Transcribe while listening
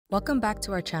Welcome back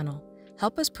to our channel.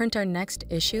 Help us print our next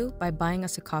issue by buying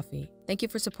us a coffee. Thank you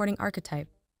for supporting Archetype.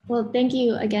 Well, thank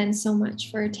you again so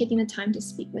much for taking the time to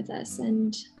speak with us.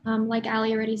 And like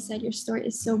Ali already said, your story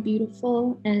is so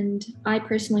beautiful. And I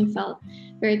personally felt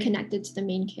very connected to the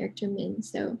main character, Min.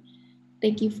 So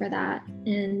thank you for that.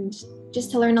 And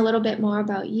just to learn a little bit more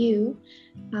about you,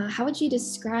 how would you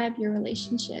describe your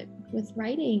relationship with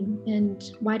writing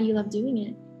and why do you love doing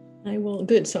it? I will,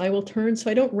 good. So I will turn,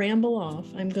 so I don't ramble off.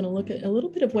 I'm going to look at a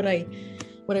little bit of what I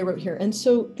wrote here. And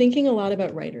so thinking a lot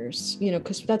about writers,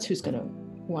 because that's who's going to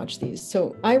watch these.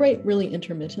 So I write really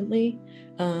intermittently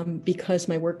because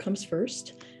my work comes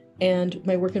first and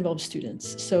my work involves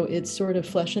students. So it's sort of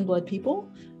flesh and blood people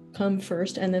come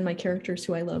first. And then my characters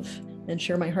who I love and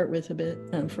share my heart with a bit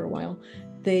for a while,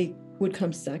 they would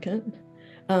come second.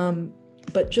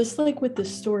 But just like with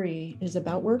this story is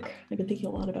about work, I've been thinking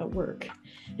a lot about work.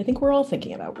 I think we're all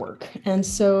thinking about work. And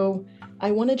so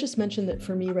I want to just mention that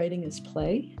for me, writing is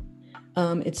play.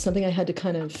 It's something I had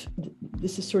to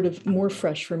this is sort of more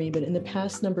fresh for me, but in the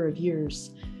past number of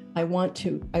years, I want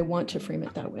to frame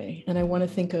it that way. And I want to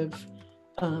think of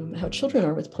how children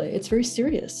are with play. It's very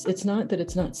serious. It's not that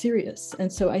it's not serious. And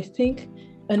so I think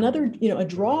another, a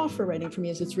draw for writing for me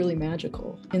is it's really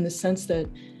magical in the sense that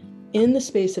in the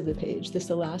space of the page,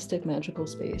 this elastic magical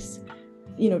space,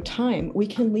 time, we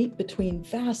can leap between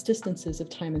vast distances of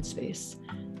time and space,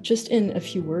 just in a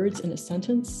few words in a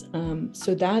sentence.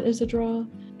 So that is a draw.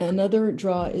 Another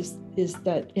draw is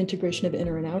that integration of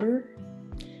inner and outer.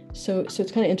 So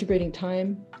it's kind of integrating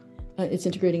time, it's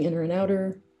integrating inner and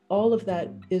outer. All of that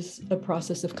is a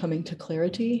process of coming to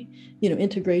clarity,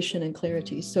 integration and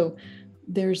clarity. So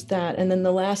there's that. And then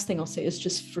the last thing I'll say is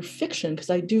just for fiction, because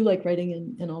I do like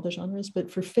writing in all the genres, but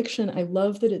for fiction, I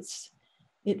love that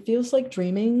it feels like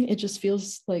dreaming. It just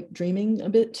feels like dreaming a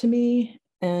bit to me.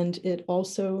 And it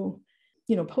also,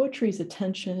 poetry is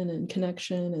attention and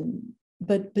connection.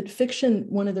 But fiction,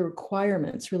 one of the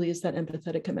requirements really is that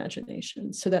empathetic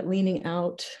imagination. So that leaning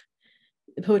out,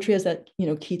 poetry has that,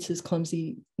 Keats's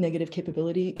clumsy negative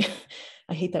capability.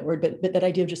 I hate that word, but that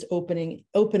idea of just opening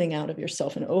out of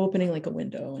yourself and opening like a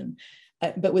window.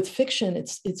 But with fiction,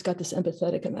 it's got this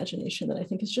empathetic imagination that I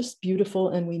think is just beautiful,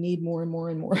 and we need more and more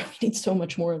and more. We need so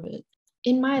much more of it.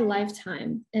 In my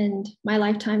lifetime, and my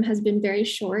lifetime has been very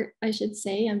short, I should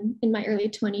say. I'm in my early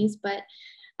 20s, but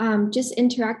just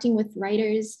interacting with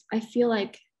writers, I feel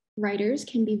like writers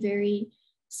can be very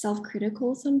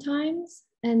self-critical sometimes.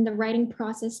 And the writing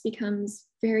process becomes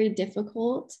very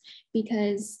difficult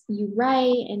because you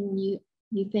write and you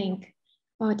think,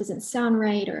 oh, it doesn't sound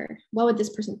right, or what would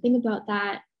this person think about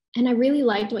that? And I really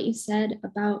liked what you said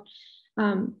about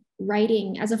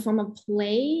writing as a form of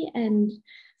play and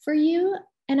for you.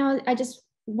 And I just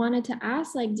wanted to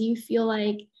ask, do you feel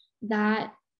like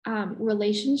that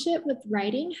relationship with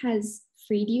writing has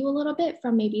freed you a little bit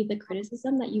from maybe the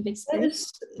criticism that you've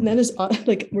experienced? That is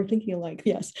like, we're thinking alike.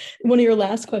 Yes. One of your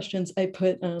last questions, I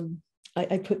put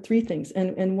three things,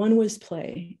 and one was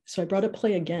play. So I brought up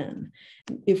play again.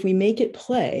 If we make it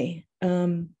play,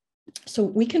 so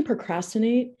we can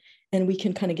procrastinate and we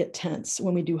can kind of get tense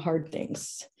when we do hard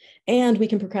things. And we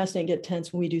can procrastinate and get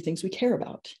tense when we do things we care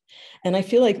about. And I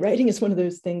feel like writing is one of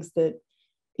those things that,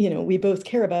 we both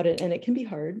care about it, and it can be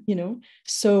hard,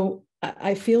 So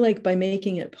I feel like by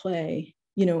making it play,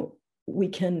 we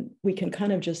can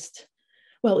kind of just,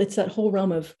 it's that whole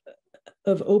realm of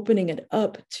opening it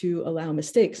up to allow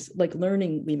mistakes, like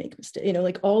learning we make mistakes,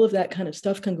 like all of that kind of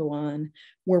stuff can go on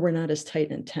where we're not as tight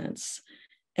and tense.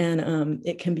 And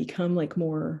it can become like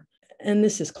more, and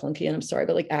this is clunky and I'm sorry,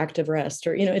 but like active rest,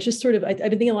 or, it's just sort of, I've been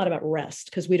thinking a lot about rest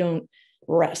because we don't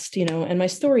rest, and my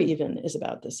story even is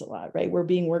about this a lot, right? We're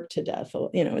being worked to death,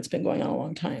 it's been going on a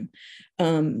long time.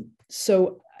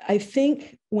 So I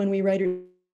think when we writers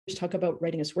talk about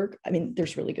writing as work,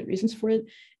 there's really good reasons for it.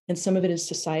 And some of it is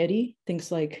society,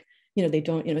 things like, they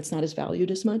don't, it's not as valued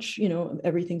as much,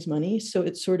 everything's money. So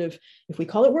it's sort of, if we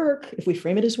call it work, if we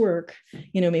frame it as work,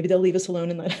 maybe they'll leave us alone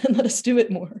and let us do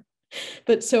it more.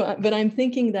 But I'm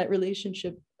thinking that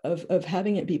relationship of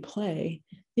having it be play,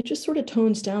 it just sort of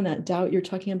tones down that doubt you're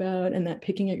talking about and that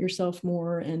picking at yourself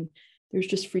more. And there's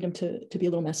just freedom to be a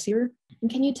little messier.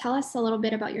 And can you tell us a little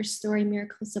bit about your story,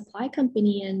 Miracle Supply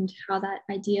Company, and how that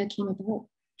idea came about?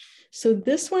 So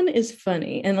this one is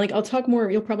funny. And I'll talk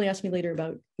more, you'll probably ask me later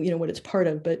about, what it's part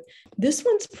of, but this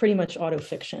one's pretty much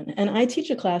autofiction. And I teach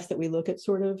a class that we look at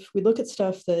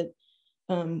stuff that,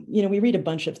 we read a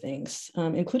bunch of things,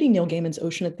 including Neil Gaiman's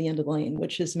Ocean at the End of the Lane,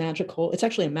 which is magical. It's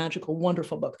actually a magical,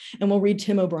 wonderful book. And we'll read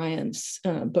Tim O'Brien's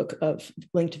book of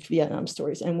linked to Vietnam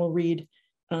stories. And we'll read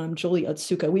Jolie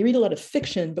Otsuka. We read a lot of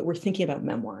fiction, but we're thinking about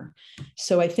memoir.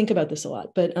 So I think about this a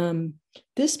lot. But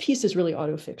this piece is really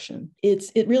autofiction.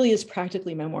 It really is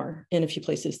practically memoir in a few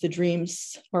places. The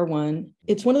dreams are one.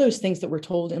 It's one of those things that we're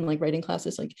told in like writing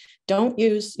classes, like don't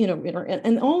use,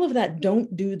 and all of that,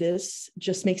 don't do this,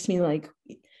 just makes me like,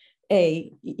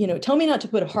 tell me not to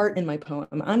put a heart in my poem.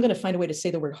 I'm going to find a way to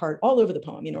say the word heart all over the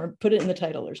poem, or put it in the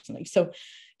title or something. So,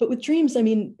 but with dreams, I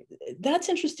mean, that's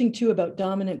interesting too about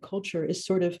dominant culture, is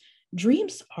sort of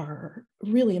dreams are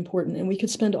really important, and we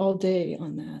could spend all day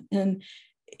on that. And,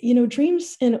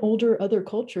 dreams in older other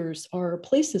cultures are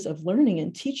places of learning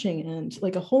and teaching and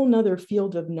like a whole nother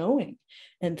field of knowing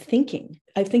and thinking.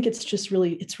 I think it's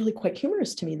really quite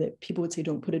humorous to me that people would say,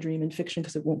 don't put a dream in fiction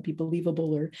because it won't be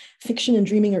believable, or fiction and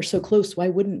dreaming are so close. Why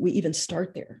wouldn't we even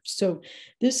start there? So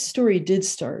this story did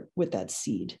start with that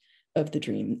seed of the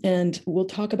dream. And we'll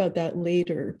talk about that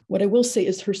later. What I will say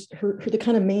is her the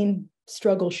kind of main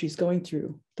struggle she's going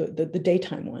through, the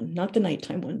daytime one, not the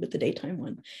nighttime one, but the daytime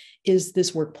one, is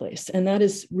this workplace. And that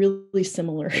is really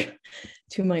similar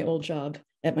to my old job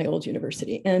at my old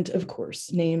university. And of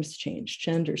course, names changed,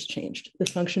 genders changed, the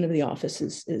function of the office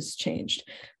is changed.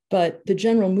 But the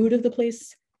general mood of the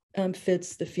place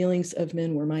fits. The feelings of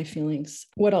men were my feelings.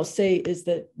 What I'll say is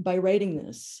that by writing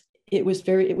this, it was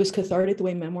cathartic the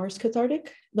way memoir is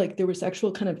cathartic. Like there was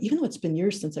actual kind of, even though it's been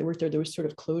years since I worked there was sort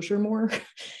of closure more,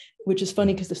 which is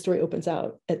funny because the story opens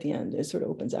out at the end. It sort of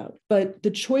opens out. But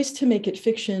the choice to make it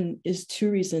fiction is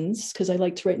two reasons, because I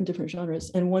like to write in different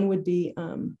genres. And one would be,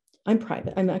 I'm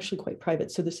private. I'm actually quite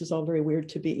private. So this is all very weird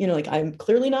to be, like I'm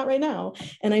clearly not right now.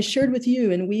 And I shared with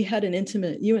you, and we had an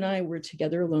intimate, you and I were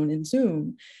together alone in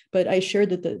Zoom, but I shared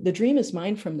that the dream is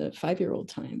mine from the 5-year-old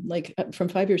time, like from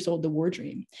 5 years old, the war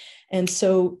dream. And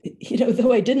so,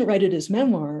 though I didn't write it as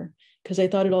memoir, because I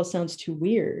thought it all sounds too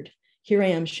weird, here I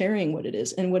am sharing what it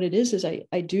is. And what it is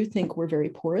I do think we're very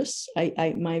porous.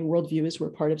 My worldview is we're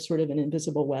part of sort of an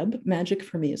invisible web. Magic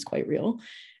for me is quite real.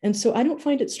 And so I don't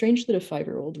find it strange that a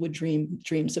 5-year-old would dream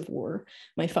dreams of war.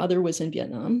 My father was in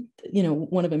Vietnam,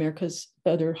 one of America's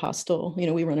other hostile,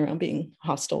 we run around being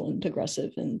hostile and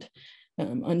aggressive and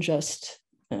unjust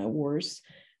wars.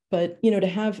 But, to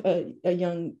have a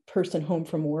young person home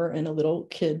from war and a little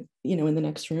kid, in the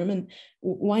next room, and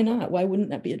why not? Why wouldn't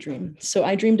that be a dream? So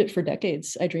I dreamed it for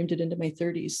decades. I dreamed it into my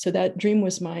 30s. So that dream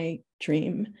was my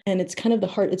dream. And it's kind of the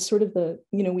heart. It's sort of the,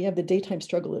 we have the daytime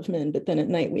struggle of men, but then at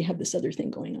night we have this other thing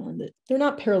going on that they're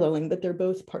not paralleling, but they're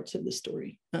both parts of the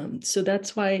story. So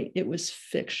that's why it was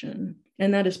fiction.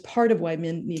 And that is part of why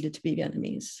men needed to be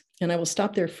Vietnamese. And I will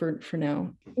stop there for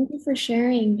now. Thank you for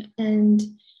sharing. And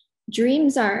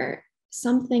dreams are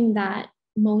something that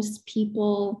most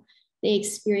people, they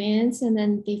experience and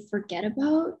then they forget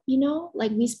about,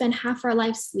 like we spend half our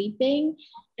life sleeping,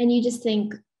 and you just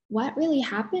think, what really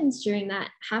happens during that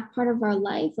half part of our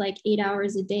life, like 8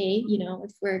 hours a day,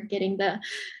 if we're getting the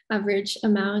average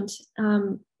amount,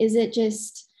 is it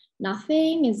just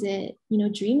nothing? Is it,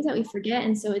 dreams that we forget?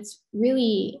 And so it's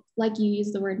really, like you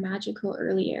used the word magical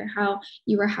earlier, how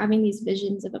you were having these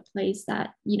visions of a place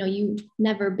that, you've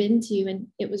never been to, and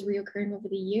it was reoccurring over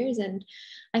the years. And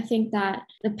I think that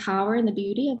the power and the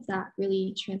beauty of that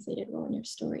really translated well in your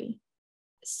story.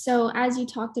 So as you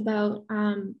talked about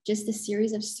just the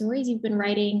series of stories you've been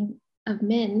writing of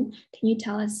men, can you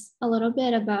tell us a little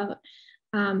bit about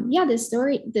the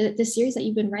story, the series that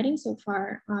you've been writing so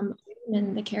far,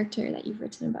 and the character that you've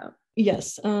written about?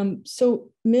 Yes.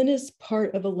 So Min is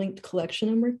part of a linked collection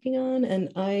I'm working on,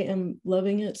 and I am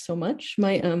loving it so much.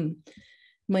 My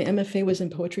MFA was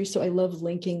in poetry, so I love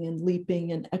linking and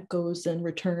leaping and echoes and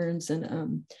returns.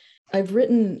 And I've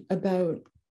written about,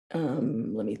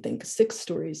 6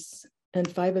 stories, and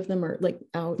 5 of them are like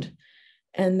out.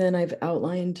 And then I've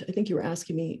outlined, I think you were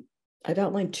asking me, I've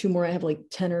outlined 2 more. I have like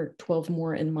 10 or 12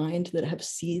 more in mind that have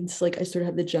seeds. Like I sort of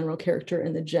have the general character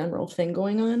and the general thing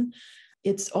going on.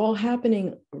 It's all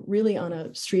happening really on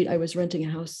a street I was renting a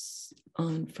house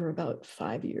on for about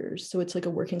 5 years. So it's like a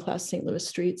working class St. Louis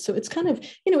street. So it's kind of,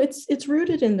 it's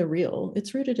rooted in the real.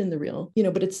 It's rooted in the real,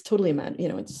 but it's totally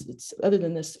it's other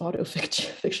than this auto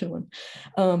fiction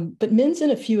one. But Min's in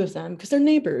a few of them because they're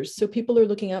neighbors. So people are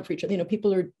looking out for each other.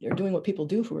 People are doing what people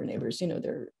do who are neighbors.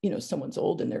 They're, someone's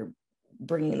old and they're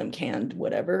bringing them canned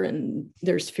whatever, and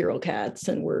there's feral cats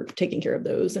and we're taking care of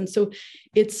those. And so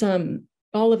it's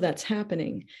all of that's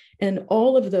happening, and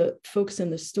all of the folks in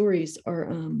the stories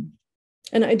are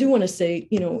and I do want to say,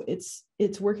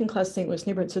 it's working class St. Louis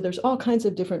neighborhood, so there's all kinds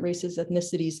of different races,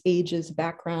 ethnicities, ages,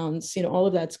 backgrounds, all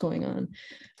of that's going on.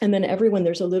 And then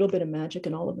there's a little bit of magic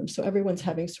in all of them, so everyone's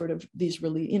having sort of these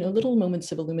really little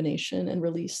moments of illumination and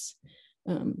release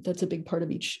that's a big part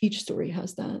of each story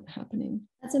has that happening.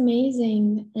 That's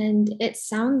amazing. And it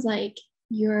sounds like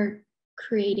you're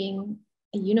creating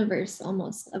a universe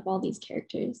almost of all these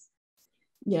characters.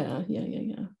 Yeah.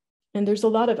 And there's a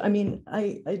lot of, I mean,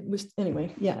 I was,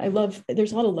 anyway, yeah,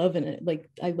 there's a lot of love in it. Like,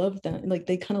 I love that. Like,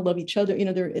 they kind of love each other,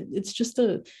 it's just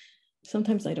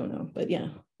sometimes I don't know, but yeah,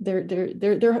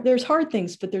 there's hard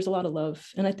things, but there's a lot of love.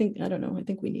 And I think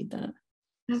we need that.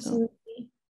 Absolutely. So.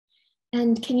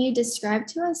 And can you describe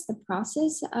to us the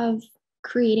process of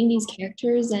creating these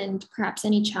characters and perhaps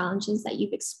any challenges that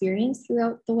you've experienced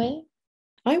throughout the way?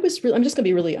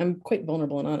 I'm quite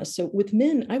vulnerable and honest. So with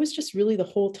Min, I was just really the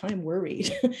whole time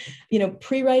worried,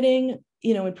 pre-writing,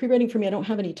 and pre-writing for me, I don't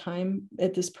have any time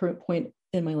at this point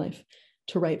in my life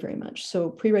to write very much.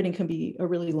 So pre-writing can be a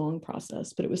really long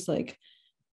process, but it was like,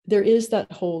 there is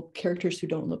that whole characters who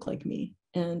don't look like me.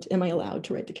 And am I allowed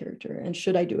to write the character? And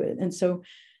should I do it? And so,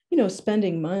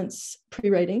 spending months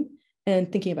pre-writing and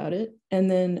thinking about it.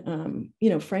 And then,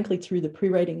 frankly, through the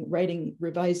pre-writing, writing,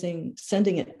 revising,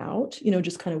 sending it out,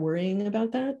 just kind of worrying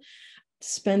about that,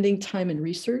 spending time in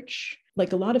research,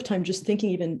 like a lot of time just thinking,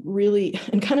 even really,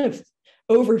 and kind of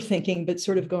overthinking, but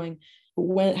sort of going,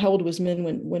 how old was Min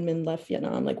when Min left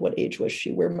Vietnam? Like, what age was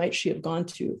she? Where might she have gone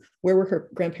to? Where were her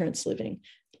grandparents living?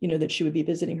 That she would be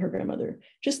visiting her grandmother.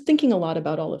 Just thinking a lot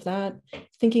about all of that,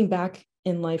 thinking back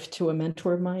in life to a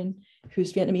mentor of mine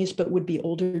who's Vietnamese, but would be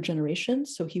older generation.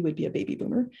 So he would be a baby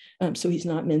boomer. So he's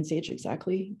not Min's age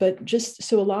exactly, but just,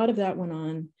 so a lot of that went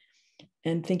on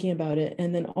and thinking about it.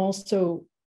 And then also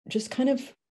just kind of,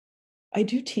 I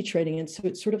do teach writing. And so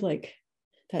it's sort of like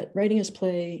that writing is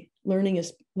play, learning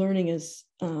is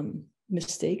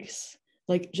mistakes,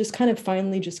 like just kind of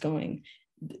finally just going,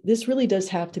 this really does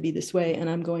have to be this way. And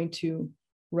I'm going to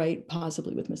write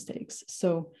possibly with mistakes.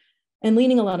 So, and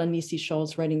leaning a lot on Nisi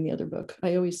Shaw's writing the other book.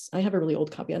 I have a really old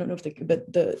copy. I don't know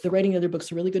but the writing the other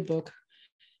book's a really good book.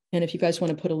 And if you guys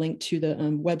want to put a link to the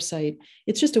website,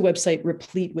 it's just a website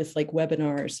replete with like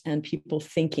webinars and people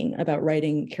thinking about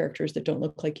writing characters that don't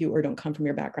look like you or don't come from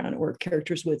your background, or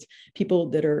characters with people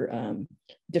that are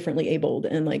differently abled.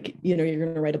 And like, you're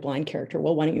going to write a blind character.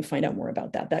 Well, why don't you find out more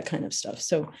about that kind of stuff?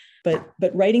 So, but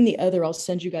writing the other, I'll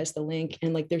send you guys the link.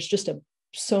 And like, there's just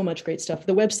so much great stuff.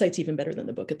 The website's even better than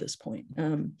the book at this point.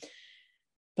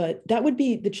 But that would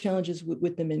be the challenges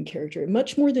with the Min character,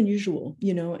 much more than usual,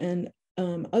 and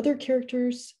other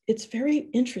characters, it's very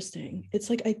interesting. It's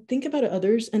like, I think about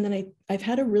others, and then I've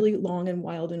had a really long and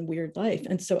wild and weird life.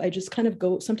 And so I just kind of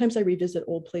go, sometimes I revisit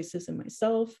old places in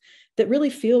myself that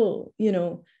really feel,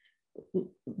 so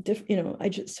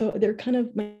they're kind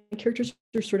of, my characters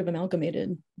are sort of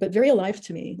amalgamated, but very alive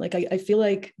to me. Like, I feel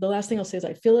like the last thing I'll say is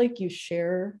I feel like you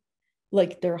share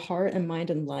like their heart and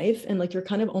mind and life. And like, you're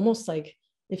kind of almost like,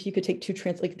 if you could take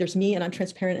like there's me and I'm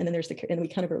transparent, and then and we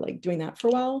kind of are like doing that for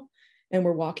a while, and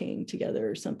we're walking together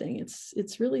or something.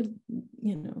 It's really,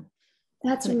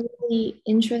 That's really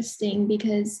interesting,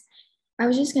 because I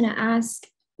was just going to ask,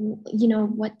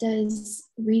 what does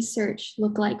research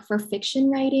look like for fiction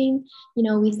writing?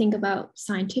 We think about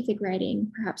scientific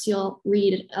writing. Perhaps you'll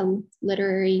read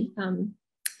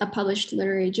a published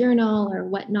literary journal or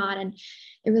whatnot. And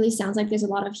it really sounds like there's a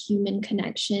lot of human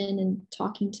connection and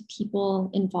talking to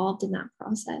people involved in that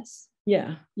process.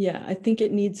 Yeah. I think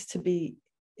it needs to be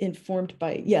informed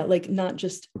by, like not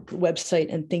just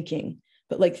website and thinking,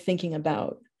 but like thinking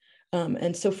about.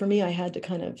 And so for me,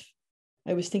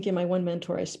 I was thinking, my one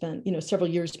mentor, I spent, several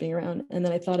years being around. And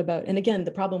then I thought about, and again, the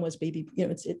problem was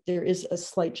there is a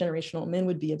slight generational. Min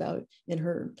would be about in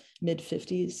her mid to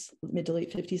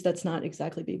late 50s. That's not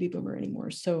exactly baby boomer anymore.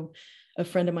 So a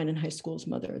friend of mine in high school's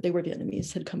mother, they were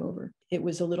Vietnamese, had come over. It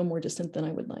was a little more distant than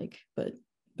I would like, but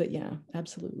yeah,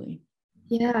 absolutely.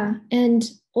 Yeah. And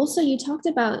also you talked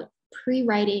about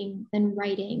pre-writing and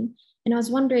writing. And I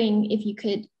was wondering if you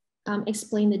could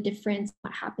explain the difference,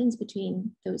 what happens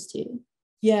between those two.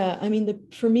 Yeah, I mean,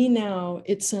 for me now,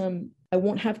 it's I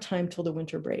won't have time till the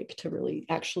winter break to really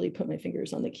actually put my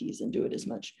fingers on the keys and do it as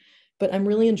much. But I'm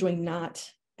really enjoying not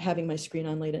having my screen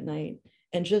on late at night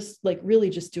and just like really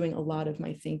just doing a lot of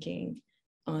my thinking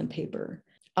on paper.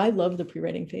 I love the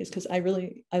pre-writing phase because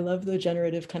I love the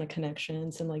generative kind of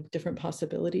connections and like different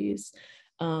possibilities.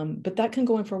 But that can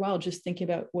go on for a while, just thinking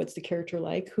about what's the character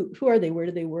like, who are they, where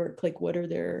do they work, like what are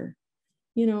their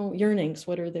yearnings,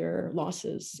 what are their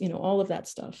losses, all of that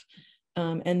stuff.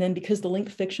 And then because the link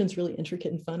fiction is really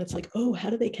intricate and fun, it's like, oh, how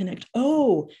do they connect?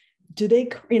 Oh, do they,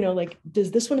 like, does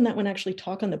this one and that one actually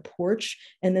talk on the porch?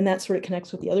 And then that sort of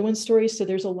connects with the other one's story. So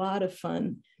there's a lot of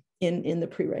fun in the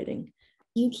pre-writing.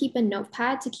 You keep a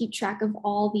notepad to keep track of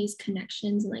all these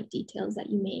connections and like details that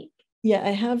you make? Yeah,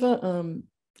 I have a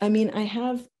I mean, I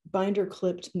have binder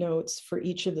clipped notes for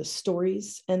each of the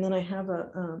stories. And then I have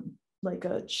like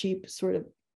a cheap sort of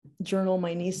journal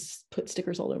my niece put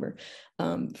stickers all over,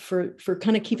 for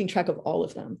kind of keeping track of all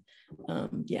of them.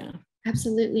 Yeah.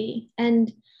 Absolutely.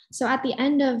 And so at the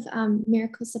end of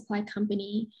Miracle Supply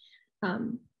Company,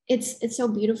 it's so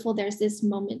beautiful. There's this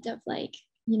moment of like,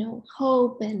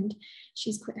 hope, and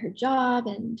she's quit her job.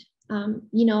 And,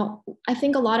 I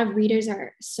think a lot of readers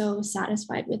are so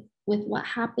satisfied with what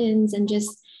happens, and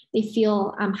just, they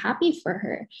feel happy for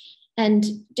her. And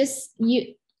just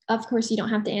of course, you don't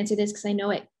have to answer this because I know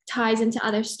it ties into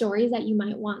other stories that you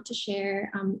might want to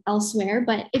share elsewhere.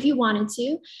 But if you wanted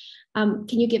to,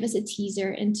 can you give us a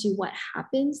teaser into what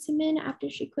happens to Min after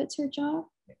she quits her job?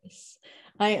 Yes.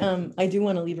 I do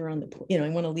want to leave her on the, I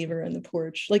want to leave her on the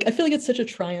porch. Like, I feel like it's such a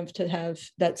triumph to have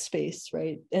that space,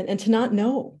 right? And to not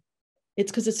know. It's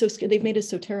because it's so scary. They've made us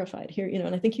so terrified here,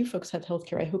 and I think you folks have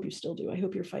healthcare. I hope you still do. I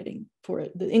hope you're fighting for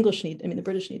it. The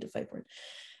British need to fight for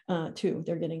it too.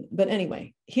 They're getting, but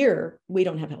anyway, here we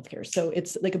don't have healthcare. So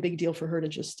it's like a big deal for her to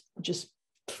just,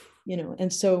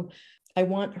 and so I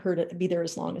want her to be there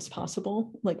as long as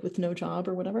possible, like with no job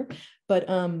or whatever. But,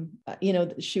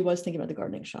 she was thinking about the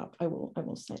gardening shop. I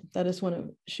will say that is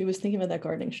she was thinking about that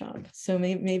gardening shop. So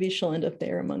maybe she'll end up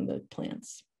there among the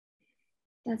plants.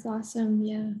 That's awesome.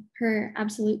 Yeah. Her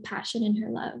absolute passion and her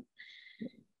love.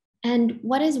 And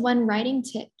what is one writing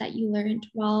tip that you learned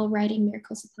while writing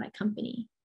Miracle Supply Company?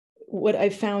 What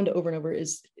I've found over and over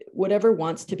is whatever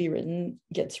wants to be written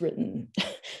gets written.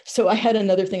 So I had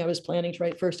another thing I was planning to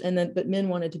write first, but Min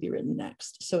wanted to be written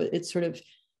next. So it's sort of,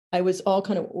 I was all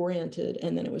kind of oriented,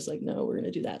 and then it was like, no, we're going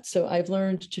to do that. So I've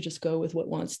learned to just go with what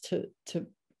wants to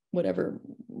whatever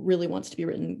really wants to be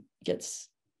written gets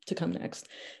to come next.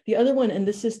 The other one, and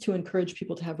this is to encourage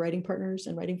people to have writing partners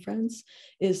and writing friends,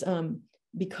 is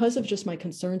because of just my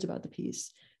concerns about the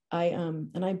piece.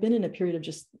 And I've been in a period of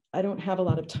just, I don't have a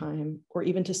lot of time or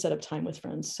even to set up time with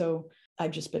friends. So I've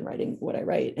just been writing what I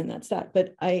write, and that's that.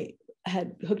 But I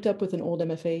had hooked up with an old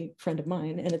MFA friend of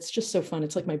mine, and it's just so fun.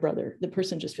 It's like my brother. The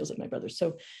person just feels like my brother.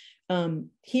 So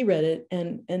he read it.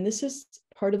 And this is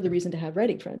part of the reason to have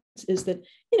writing friends, is that,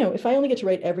 if I only get to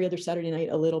write every other Saturday night,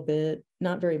 a little bit,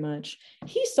 not very much,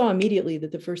 he saw immediately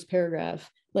that the first paragraph,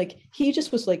 like, he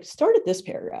just was like, start at this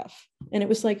paragraph. And it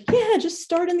was like, yeah, just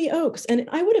start in the Oaks. And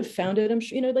I would have found it, I'm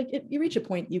sure, you reach a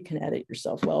point you can edit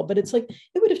yourself well, but it's like,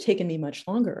 it would have taken me much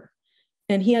longer.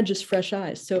 And he had just fresh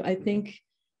eyes. So I think,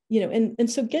 and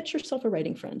so get yourself a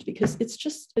writing friend, because it's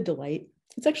just a delight.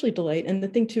 It's actually a delight. And the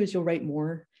thing too, is you'll write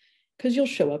more, because you'll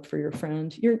show up for your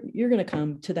friend. You're going to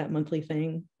come to that monthly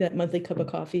thing, that monthly cup of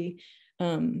coffee.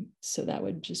 So that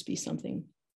would just be something.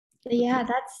 Yeah,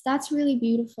 that's really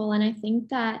beautiful. And I think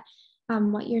that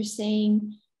what you're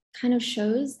saying kind of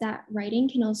shows that writing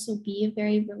can also be a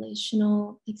very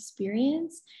relational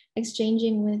experience,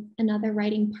 exchanging with another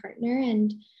writing partner.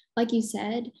 And like you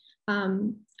said,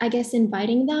 I guess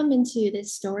inviting them into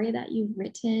this story that you've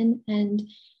written, and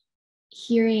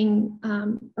hearing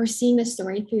or seeing the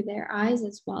story through their eyes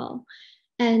as well.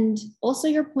 And also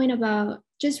your point about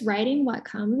just writing what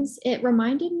comes, it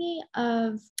reminded me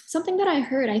of something that I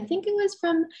heard. I think it was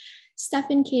from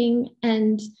Stephen King.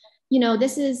 And,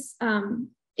 this is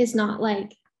not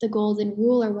like the golden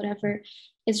rule or whatever.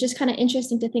 It's just kind of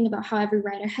interesting to think about how every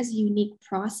writer has a unique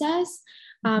process.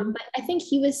 But I think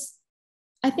he's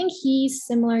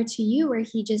similar to you, where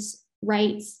he just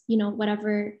writes,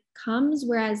 whatever comes,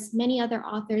 whereas many other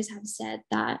authors have said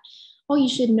that, oh, you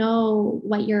should know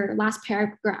what your last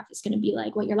paragraph is going to be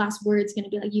like, what your last word is going to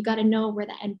be like. You got to know where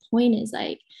the end point is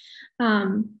like.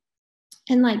 And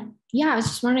like, yeah, I was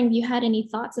just wondering if you had any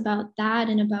thoughts about that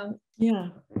and about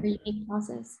your unique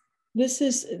process. This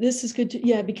is good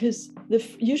to, because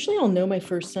usually I'll know my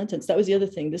first sentence. That was the other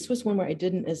thing. This was one where I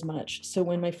didn't as much. So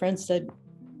when my friend said,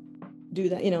 do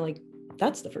that, like,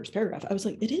 that's the first paragraph, I was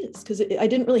like, it is, because I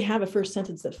didn't really have a first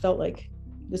sentence that felt like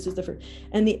this is the first.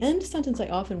 And the end sentence, I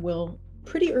often will,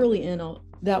 pretty early in,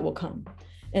 that will come.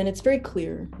 And it's very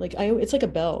clear, like it's like a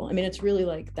bell. I mean, it's really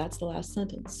like, that's the last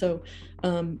sentence. So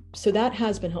so that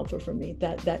has been helpful for me,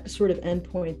 that sort of end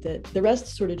point, that the rest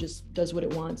sort of just does what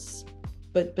it wants.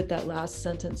 But that last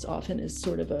sentence often is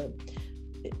sort of a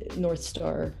North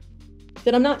Star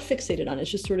that I'm not fixated on.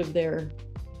 It's just sort of there.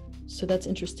 So that's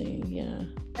interesting. Yeah.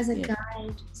 As a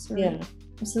guide. Yeah.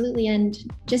 Absolutely. And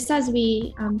just as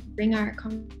we bring our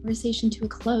conversation to a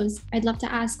close, I'd love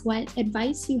to ask what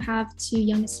advice you have to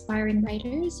young aspiring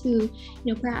writers who,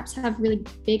 perhaps have really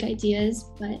big ideas,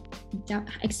 but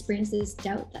experience this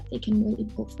doubt that they can really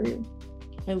pull through.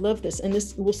 I love this. And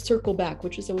this will circle back,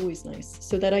 which is always nice.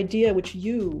 So that idea which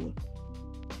you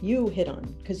you hit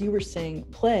on, because you were saying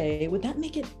play, would that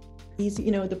make it easy?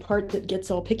 You know, the part that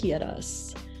gets all picky at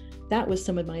us. That was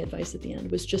some of my advice at the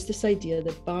end, was just this idea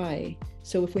that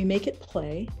so if we make it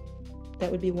play, that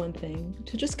would be one thing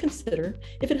to just consider.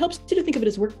 If it helps you to think of it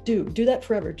as work, do that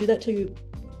forever. Do that till you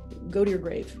go to your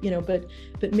grave, you know, but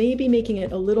maybe making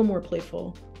it a little more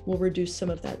playful will reduce some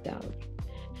of that doubt.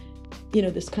 You know,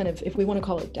 this kind of, if we want to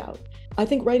call it doubt. I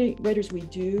think writers, we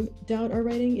do doubt our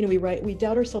writing. You know, we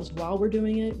doubt ourselves while we're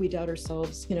doing it. We doubt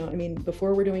ourselves, you know, I mean,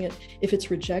 before we're doing it. If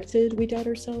it's rejected, we doubt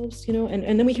ourselves, you know,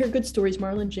 and then we hear good stories.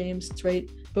 Marlon James, right?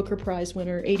 Booker Prize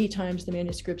winner, 80 times the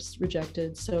manuscript's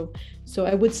rejected. So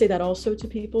I would say that also to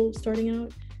people starting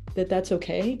out, that's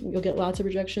okay. You'll get lots of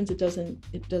rejections. It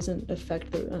doesn't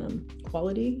affect the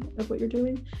quality of what you're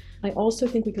doing. I also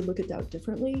think we could look at doubt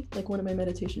differently. Like one of my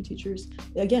meditation teachers,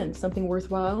 again, something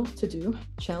worthwhile to do,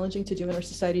 challenging to do, and our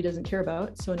society doesn't care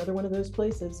about. So another one of those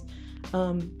places,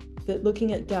 that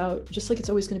looking at doubt, just like it's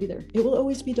always going to be there. It will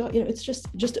always be doubt. You know, it's just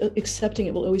accepting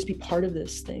it will always be part of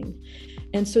this thing.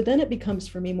 And so then it becomes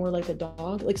for me more like a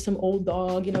dog, like some old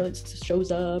dog, you know, that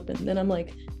shows up, and then I'm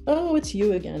like, oh, it's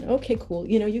you again. Okay, cool.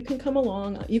 You know, you can come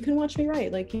along, you can watch me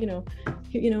write. Like, you know,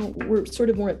 we're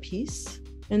sort of more at peace.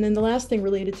 And then the last thing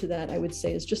related to that, I would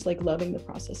say, is just like loving the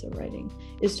process of writing.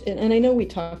 And I know we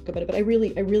talk about it, but I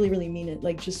really mean it.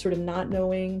 Like just sort of not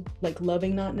knowing, like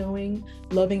loving not knowing,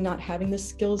 loving not having the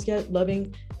skills yet,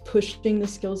 loving pushing the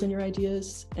skills in your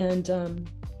ideas, and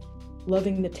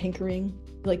loving the tinkering.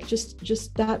 Like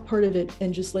just that part of it,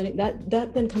 and just letting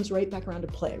that then comes right back around to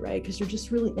play, right? Because you're just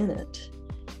really in it,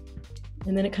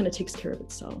 and then it kind of takes care of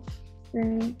itself.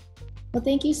 Right. Well,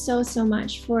 thank you so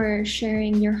much for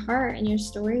sharing your heart and your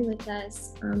story with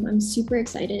us. I'm super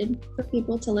excited for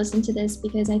people to listen to this,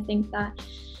 because I think that,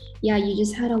 yeah, you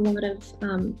just had a lot of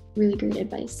really great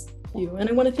advice. You. And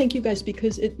I want to thank you guys,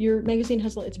 because your magazine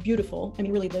it's beautiful. I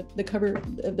mean, really, the cover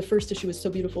of the first issue is so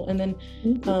beautiful, and then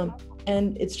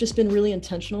and it's just been really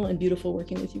intentional and beautiful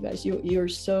working with you guys. You're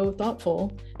so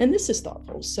thoughtful, and this is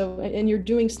thoughtful. So, and you're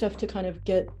doing stuff to kind of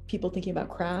get people thinking about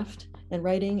craft and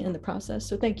writing and the process.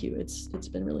 So thank you. It's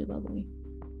been really lovely.